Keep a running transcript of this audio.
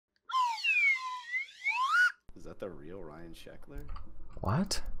the real Ryan Sheckler?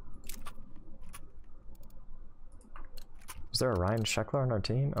 What? Is there a Ryan Sheckler on our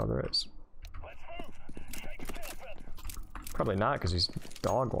team? Oh, there is. Probably not, because he's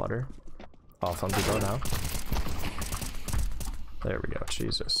dog water. Oh, thumb to go now. There we go.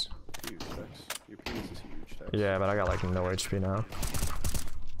 Jesus. Huge, Tex. Your penis is huge, Tex. Yeah, but I got like no HP now.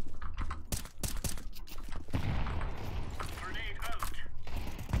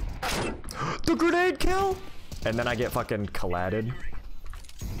 The grenade kill! And then I get fucking collided.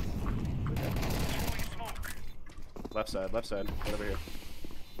 Left side, right over here.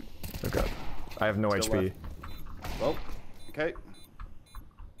 Okay. I have no Still HP. left. Well, okay.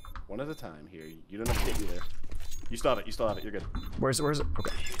 One at a time here. You don't have to get me there. You still have it, you're good. Where's it?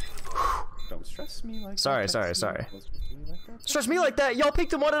 Okay. Don't stress me like Sorry. that. Stress Stress me like that! Y'all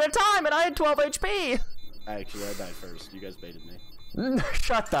picked him one at a time and I had 12 HP! Actually, I died first. You guys baited me.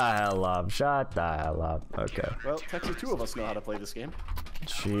 Shut the hell up. Shut the hell up. Okay. Well, Texas, two of us know how to play this game.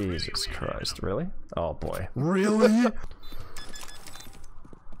 Jesus Christ. Really? Oh boy. Really?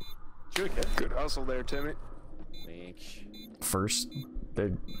 Sure, kid. Good hustle there, Timmy. Thanks. First,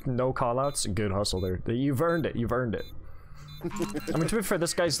 no callouts. Good hustle there. You've earned it. You've earned it. I mean, to be fair,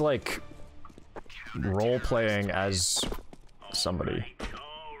 this guy's like role playing as somebody.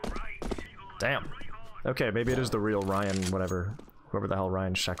 Damn. Okay, maybe it is the real Ryan, whatever, whoever the hell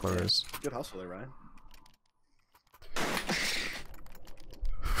Ryan Sheckler is. Good hustle there, Ryan.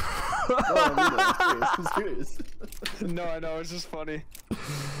 No, I mean, I'm serious. No, I know, it's just funny.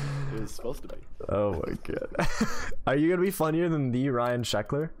 It was supposed to be. Oh my god. Are you gonna be funnier than the Ryan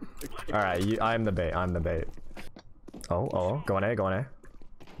Sheckler? Alright, I'm the bait, I'm the bait. Oh, go on A, go on A.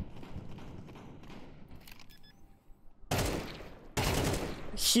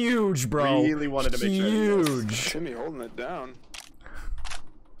 Huge, bro. Really wanted to make sure. Huge. Timmy holding it down.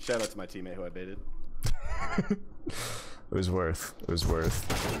 Shout out to my teammate who I baited. It was worth. It was worth.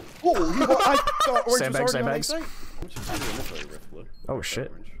 Whoa! I thought orange Sandbags, was already on sandbags. my side. How much is the inventory rift, Blue? Oh shit.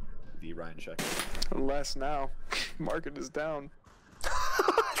 Orange. The Ryan Sheckler. Less now. Market is down.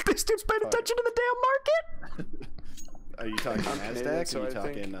 This dude's paying attention to the damn market. Are you talking Nasdaq? so Or are you I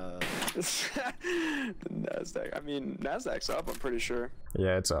think- talking The Nasdaq. I mean, Nasdaq's up, I'm pretty sure.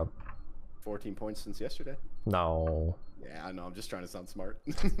 Yeah, it's up. 14 points since yesterday? No. Yeah, I know. I'm just trying to sound smart.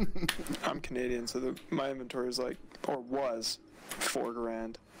 I'm Canadian, so my inventory is like, or was, 4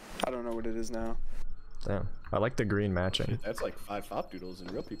 grand. I don't know what it is now. Damn. I like the green matching. That's like 5 top doodles in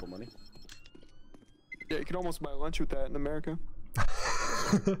real people money. Yeah, you could almost buy lunch with that in America.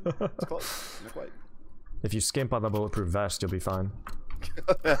 It's close. Not quite. If you skimp on the bulletproof vest, you'll be fine.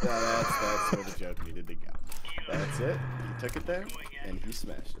 that's where the joke needed to go. That's it. He took it there, and he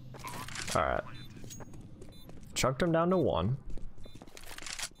smashed it. Alright. Chunked him down to 1.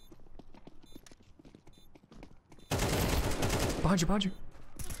 Behind you.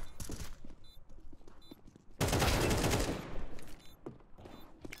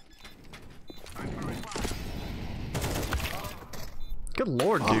 Good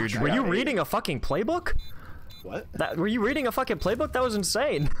lord, dude. Were you reading a fucking playbook? What? Were you reading a fucking playbook? That was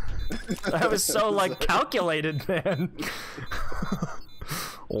insane. That was so, like, calculated, man.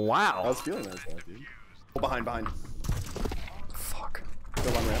 Wow. I was feeling that, dude. Oh, behind. Fuck. Go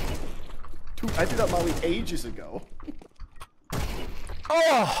on ramp. Dude, I did that molly ages ago.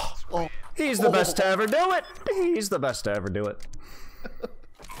 Oh! He's the best to ever do it! He's the best to ever do it.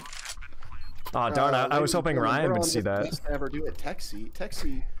 Oh, darn, I was hoping Ryan would see that. Best to ever do it.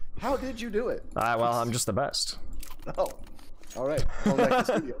 Texie, how did you do it? Well, I'm just the best. Oh. Alright. Going back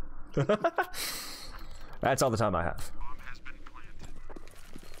to the studio. That's all the time I have.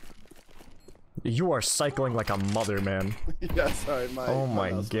 You are cycling like a mother, man. Yeah, sorry, Oh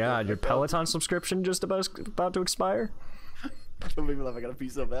my god, your Peloton subscription just about to expire? Don't make me laugh, I gotta pee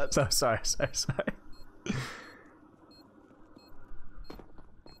so bad. So, sorry.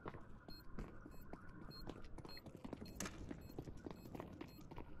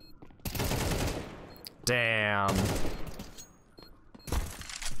 Damn.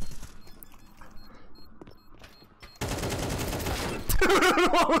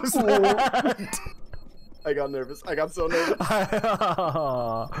 What was that? I got nervous. I got so nervous.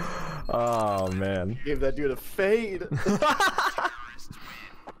 Oh man. Gave that dude a fade.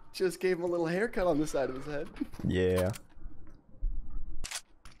 Just gave him a little haircut on the side of his head. Yeah.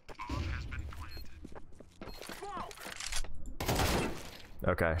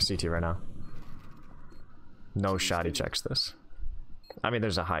 Okay, CT right now. No shot he checks this. I mean,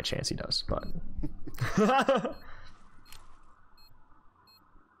 there's a high chance he does, but...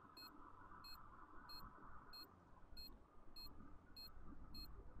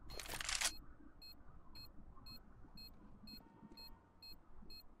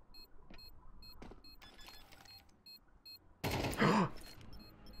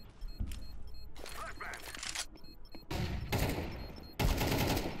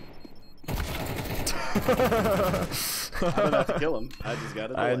 I don't have to kill him. I just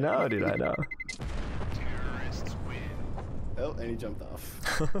gotta do I it. know, dude, I know. Oh, and he jumped off.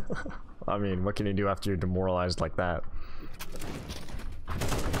 I mean, what can you do after you're demoralized like that?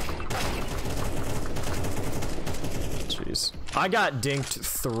 Jeez. I got dinked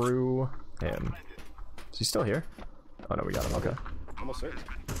through him. Is he still here? Oh no, we got him, okay. Almost certain.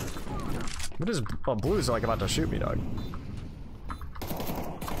 What is... Oh, Blue's like about to shoot me, dog.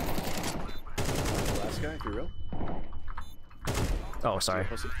 Last guy, if you're real. Oh, sorry.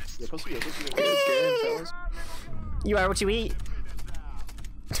 Pussy. You're pussy, you're pussy, you're Good pussy. game, fellas. You are what you eat.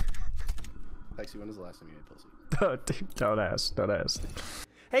 Taxi, when was the last time you ate pussy? Dude, don't ask, don't ask.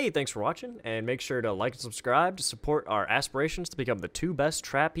 Hey, thanks for watching, and make sure to like and subscribe to support our aspirations to become the 2 best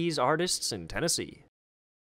trapeze artists in Tennessee.